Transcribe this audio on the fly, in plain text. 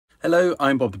Hello,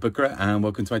 I'm Bob the Booker and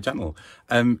welcome to my channel.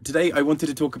 Today I wanted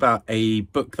to talk about a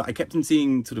book that I kept on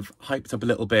seeing sort of hyped up a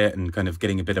little bit and kind of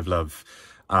getting a bit of love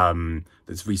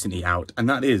that's recently out, and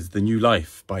that is The New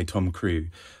Life by Tom Crewe.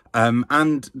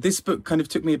 And this book kind of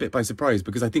took me a bit by surprise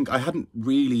because I think I hadn't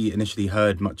really initially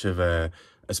heard much of a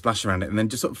splash around it, and then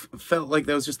just sort of felt like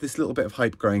there was just this little bit of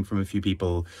hype growing from a few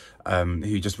people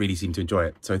who just really seemed to enjoy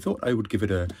it. So I thought I would give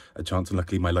it a chance, and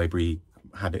luckily my library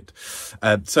had it.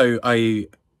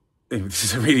 This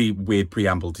is a really weird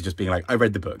preamble to just being like, I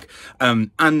read the book and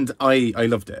I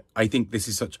loved it. I think this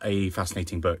is such a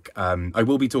fascinating book. I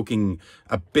will be talking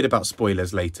a bit about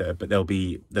spoilers later, but there'll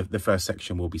be the first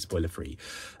section will be spoiler free.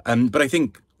 But I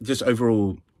think just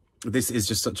overall, this is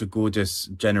just such a gorgeous,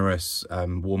 generous,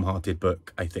 warm-hearted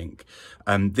book, I think.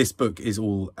 This book is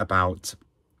all about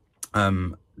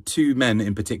two men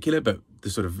in particular, but the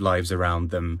sort of lives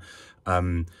around them,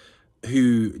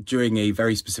 who during a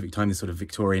very specific time, the sort of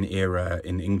Victorian era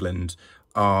in England,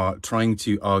 are trying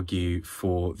to argue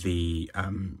for the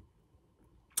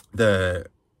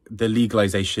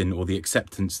legalization or the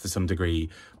acceptance to some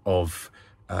degree of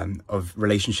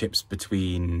relationships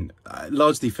between,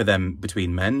 largely for them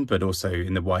between men, but also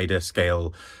in the wider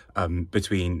scale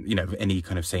between, you know, any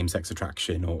kind of same-sex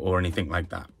attraction or anything like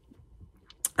that.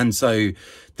 And so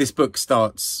this book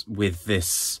starts with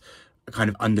this kind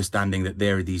of understanding that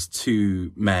there are these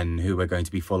two men who we're going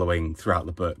to be following throughout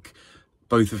the book,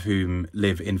 both of whom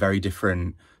live in very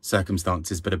different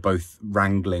circumstances, but are both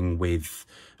wrangling with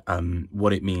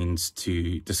what it means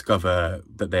to discover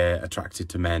that they're attracted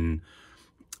to men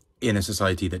in a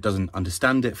society that doesn't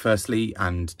understand it, firstly,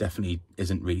 and definitely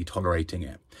isn't really tolerating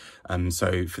it.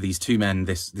 So for these two men,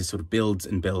 this sort of builds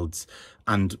and builds,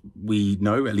 and we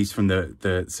know, at least from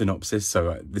the synopsis,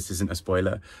 so this isn't a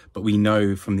spoiler, but we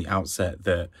know from the outset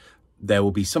that there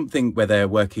will be something where they're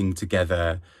working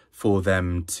together for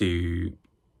them to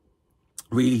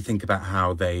really think about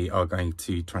how they are going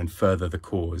to try and further the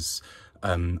cause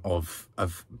of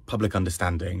public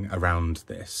understanding around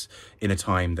this in a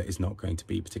time that is not going to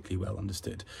be particularly well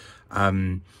understood.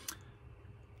 And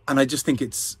I just think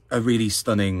it's a really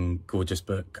stunning, gorgeous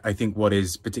book. I think what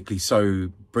is particularly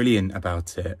so brilliant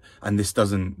about it, and this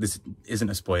isn't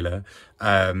a spoiler,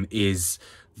 is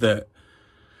that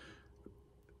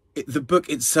the book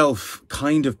itself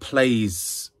kind of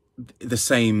plays the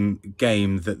same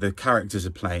game that the characters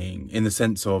are playing, in the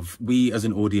sense of we as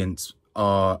an audience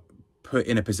are put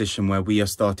in a position where we are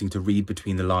starting to read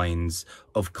between the lines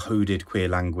of coded queer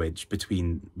language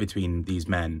between these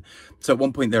men. So at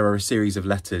one point there are a series of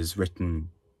letters written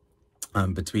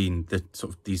between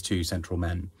these two central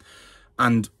men.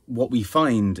 And what we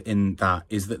find in that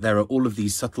is that there are all of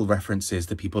these subtle references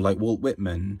to people like Walt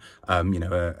Whitman. I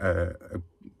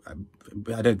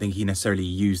don't think he necessarily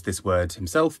used this word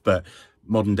himself, but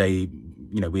modern day,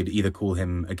 you know, we'd either call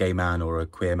him a gay man or a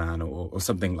queer man or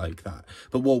something like that.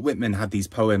 But Walt Whitman had these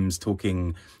poems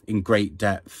talking in great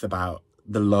depth about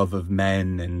the love of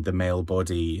men and the male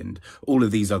body and all of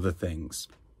these other things.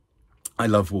 I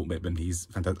love Walt Whitman. He's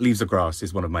fantastic. Leaves of Grass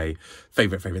is one of my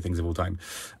favorite things of all time.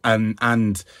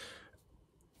 And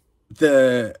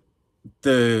the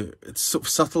sort of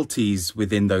subtleties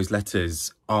within those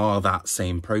letters are that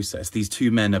same process. These two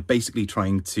men are basically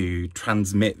trying to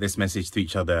transmit this message to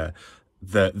each other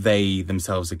that they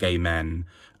themselves are gay men,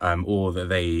 or that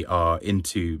they are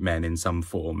into men in some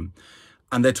form.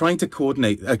 And they're trying to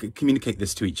communicate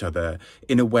this to each other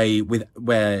in a way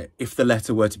where if the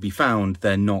letter were to be found,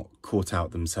 they're not caught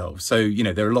out themselves. So, you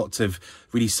know, there are lots of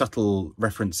really subtle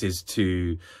references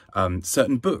to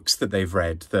certain books that they've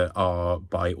read that are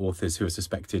by authors who are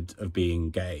suspected of being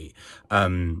gay.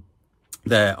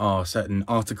 There are certain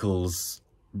articles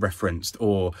referenced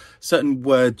or certain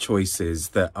word choices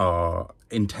that are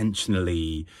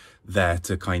intentionally there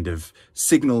to kind of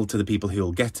signal to the people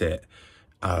who'll get it,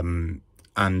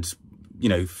 and, you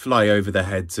know, fly over the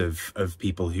heads of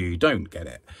people who don't get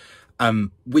it,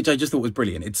 which I just thought was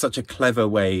brilliant. It's such a clever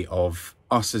way of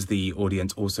us as the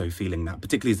audience also feeling that,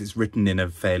 particularly as it's written in a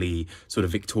fairly sort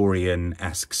of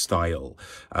Victorian-esque style.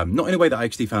 Not in a way that I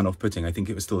actually found off-putting. I think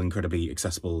it was still incredibly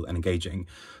accessible and engaging.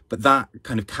 But that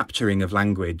kind of capturing of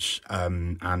language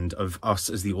and of us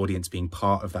as the audience being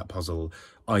part of that puzzle,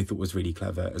 I thought was really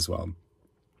clever as well.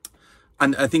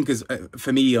 And I think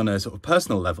for me, on a sort of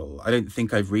personal level, I don't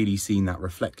think I've really seen that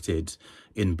reflected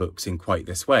in books in quite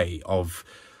this way. Of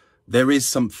there is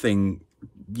something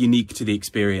unique to the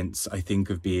experience, I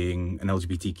think, of being an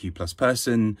LGBTQ plus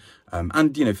person,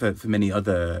 and, you know, for many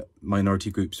other minority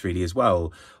groups really as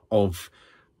well, of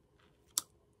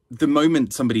the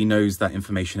moment somebody knows that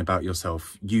information about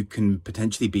yourself, you can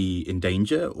potentially be in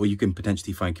danger or you can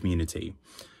potentially find community.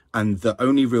 And the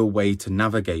only real way to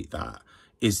navigate that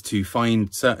is to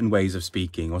find certain ways of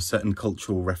speaking or certain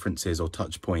cultural references or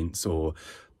touch points or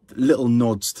little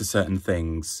nods to certain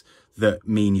things that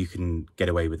mean you can get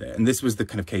away with it. And this was the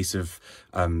kind of case of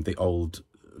the old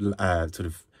sort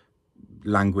of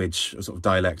language or sort of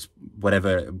dialect,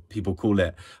 whatever people call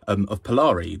it, of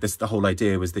Polari. The whole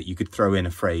idea was that you could throw in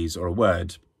a phrase or a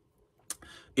word,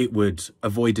 it would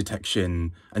avoid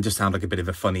detection and just sound like a bit of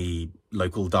a funny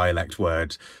local dialect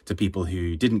word to people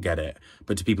who didn't get it.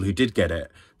 But to people who did get it,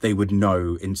 they would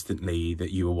know instantly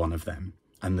that you were one of them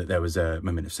and that there was a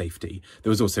moment of safety. There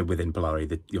was also within Polari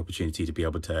the opportunity to be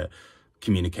able to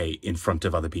communicate in front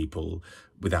of other people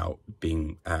without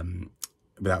being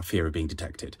without fear of being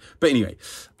detected. But anyway,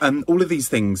 all of these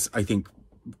things, I think,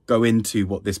 go into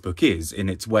what this book is in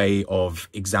its way of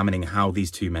examining how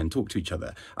these two men talk to each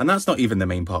other. And that's not even the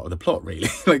main part of the plot, really.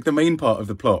 Like, the main part of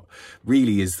the plot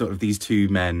really is sort of these two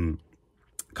men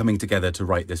coming together to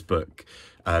write this book,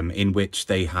 in which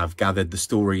they have gathered the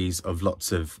stories of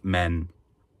lots of men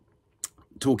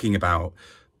talking about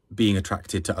being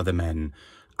attracted to other men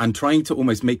and trying to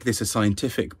almost make this a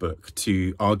scientific book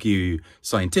to argue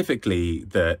scientifically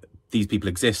that these people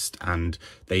exist and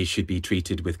they should be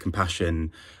treated with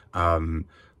compassion.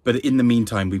 But in the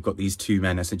meantime, we've got these two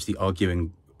men essentially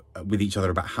arguing with each other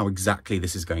about how exactly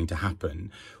this is going to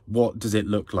happen. What does it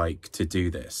look like to do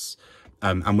this?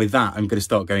 And with that, I'm going to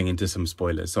start going into some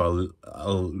spoilers, so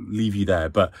I'll leave you there.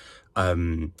 But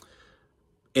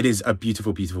it is a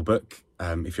beautiful, beautiful book,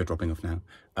 if you're dropping off now.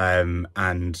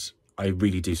 And I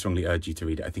really do strongly urge you to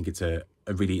read it. I think it's a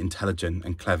really intelligent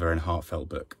and clever and heartfelt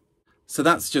book. So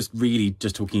that's just really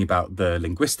just talking about the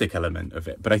linguistic element of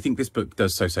it. But I think this book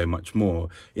does so much more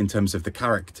in terms of the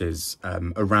characters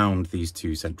around these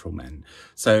two central men.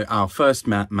 So our first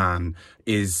man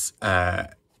is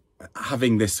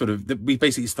having this sort of, we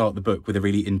basically start the book with a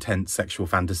really intense sexual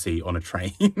fantasy on a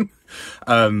train.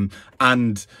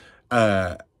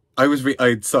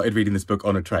 I started reading this book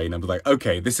on a train. I was like,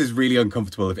 okay, this is really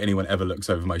uncomfortable if anyone ever looks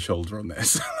over my shoulder on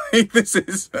this. Like, this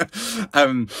is,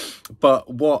 but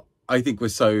what I think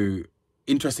was so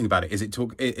interesting about it is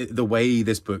the way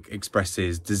this book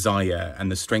expresses desire and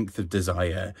the strength of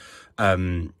desire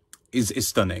is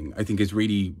stunning. I think is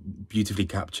really beautifully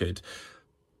captured.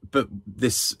 But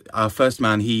our first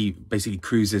man, he basically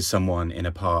cruises someone in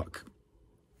a park,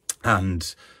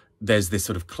 and there's this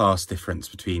sort of class difference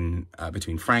between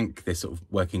Frank, this sort of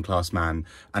working class man,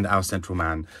 and our central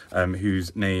man,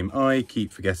 whose name I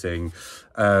keep forgetting.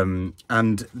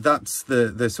 And that's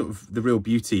the sort of the real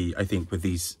beauty, I think, with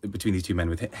between these two men,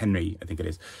 with Henry, I think it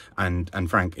is, and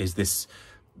Frank, is this.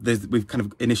 We've kind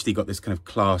of initially got this kind of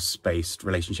class-based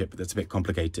relationship that's a bit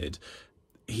complicated.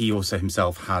 He also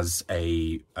himself has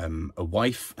a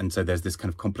wife, and so there's this kind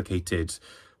of complicated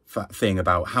thing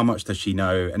about how much does she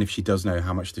know, and if she does know,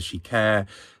 how much does she care.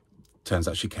 Turns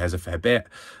out she cares a fair bit.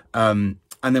 And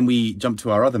then we jump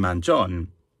to our other man, John,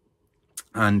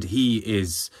 and he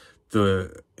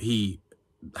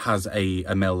has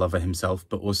a male lover himself,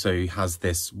 but also has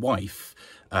this wife,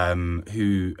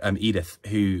 Edith,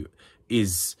 who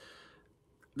is,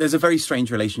 there's a very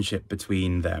strange relationship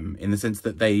between them in the sense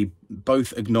that they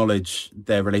both acknowledge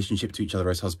their relationship to each other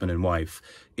as husband and wife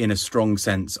in a strong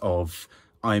sense of,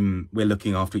 we're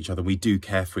looking after each other, we do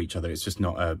care for each other, it's just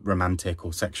not a romantic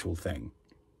or sexual thing.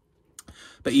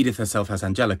 But Edith herself has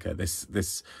Angelica,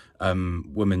 this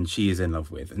woman she is in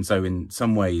love with. And so in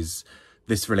some ways,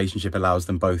 this relationship allows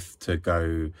them both to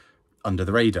go under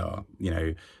the radar. You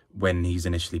know, when he's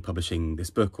initially publishing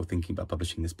this book or thinking about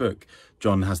publishing this book,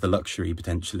 John has the luxury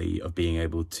potentially of being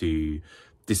able to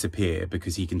disappear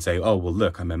because he can say, oh, well,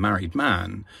 look, I'm a married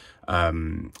man.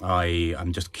 I'm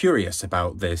just curious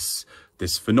about this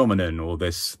phenomenon or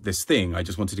this thing. I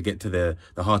just wanted to get to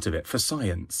the heart of it for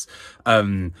science.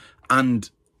 And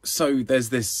so there's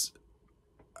this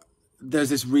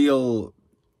real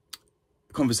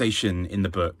conversation in the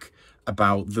book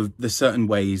about the certain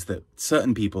ways that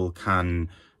certain people can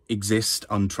exist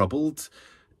untroubled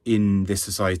in this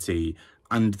society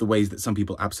and the ways that some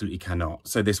people absolutely cannot.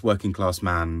 So this working class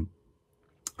man,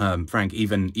 Frank,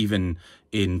 even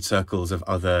in circles of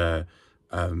other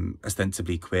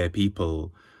ostensibly queer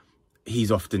people, he's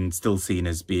often still seen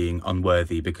as being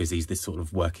unworthy because he's this sort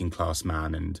of working class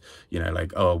man and, you know,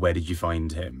 like, oh, where did you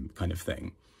find him kind of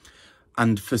thing.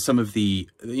 And for some of the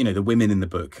women in the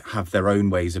book have their own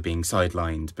ways of being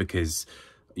sidelined because,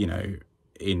 you know,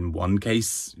 in one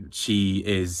case, she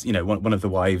is, you know, one of the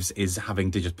wives is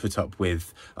having to just put up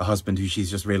with a husband who she's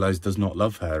just realised does not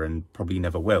love her and probably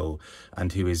never will,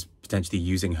 and who is potentially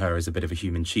using her as a bit of a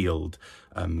human shield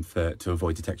to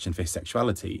avoid detection for his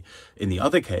sexuality. In the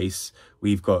other case,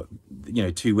 we've got, you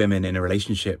know, two women in a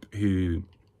relationship who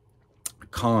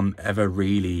can't ever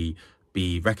really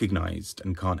be recognised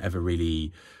and can't ever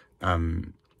really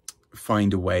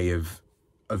find a way of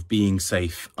being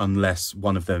safe unless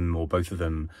one of them or both of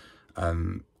them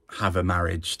have a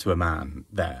marriage to a man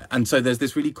there. And so there's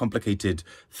this really complicated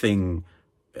thing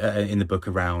in the book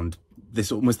around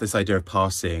this, almost this idea of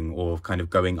passing or kind of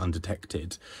going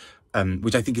undetected,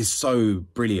 which I think is so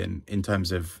brilliant in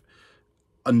terms of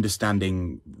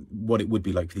understanding what it would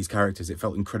be like for these characters. It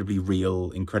felt incredibly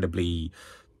real, incredibly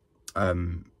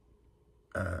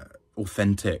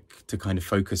authentic to kind of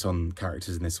focus on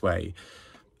characters in this way.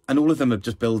 And all of them are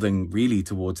just building really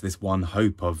towards this one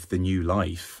hope of the new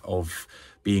life, of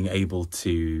being able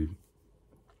to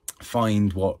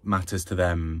find what matters to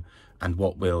them and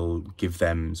what will give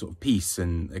them sort of peace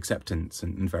and acceptance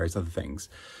and various other things.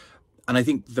 And I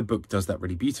think the book does that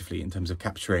really beautifully in terms of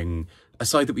capturing a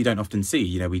side that we don't often see.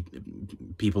 You know,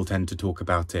 people tend to talk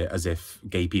about it as if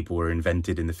gay people were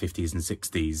invented in the 50s and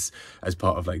 60s as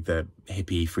part of like the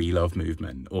hippie free love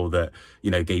movement, or that, you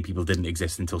know, gay people didn't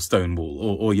exist until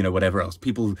Stonewall, or you know, whatever else.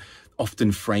 People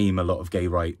often frame a lot of gay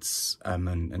rights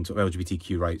and sort of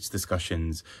LGBTQ rights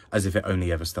discussions as if it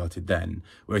only ever started then.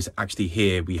 Whereas actually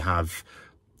here we have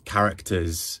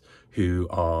characters who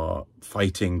are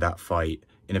fighting that fight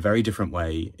in a very different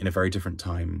way, in a very different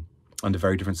time, under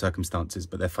very different circumstances,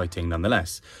 but they're fighting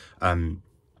nonetheless.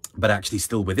 But actually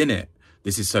still within it,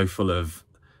 this is so full of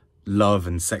love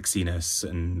and sexiness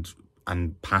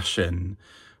and passion.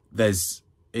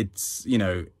 It's, you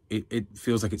know, it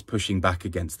feels like it's pushing back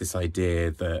against this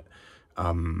idea that,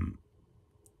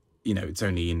 you know, it's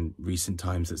only in recent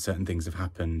times that certain things have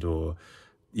happened, or,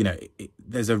 you know,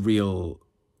 there's a real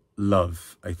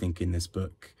love, I think, in this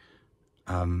book,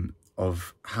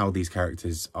 of how these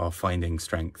characters are finding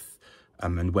strength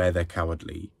and where they're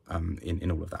cowardly in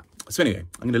all of that. So anyway,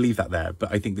 I'm going to leave that there,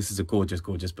 but I think this is a gorgeous,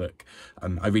 gorgeous book.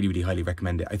 I really, really highly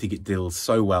recommend it. I think it deals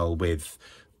so well with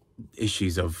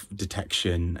issues of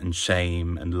detection and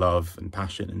shame and love and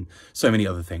passion and so many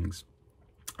other things.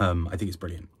 I think it's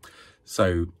brilliant.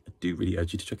 So I do really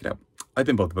urge you to check it out. I've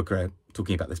been Bob the Booker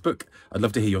talking about this book. I'd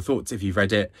love to hear your thoughts if you've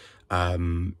read it. I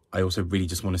also really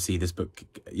just want to see this book,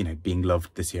 you know, being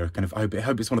loved this year. I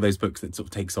hope it's one of those books that sort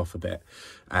of takes off a bit.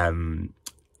 I've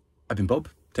been Bob.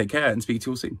 Take care and speak to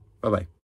you all soon. Bye-bye.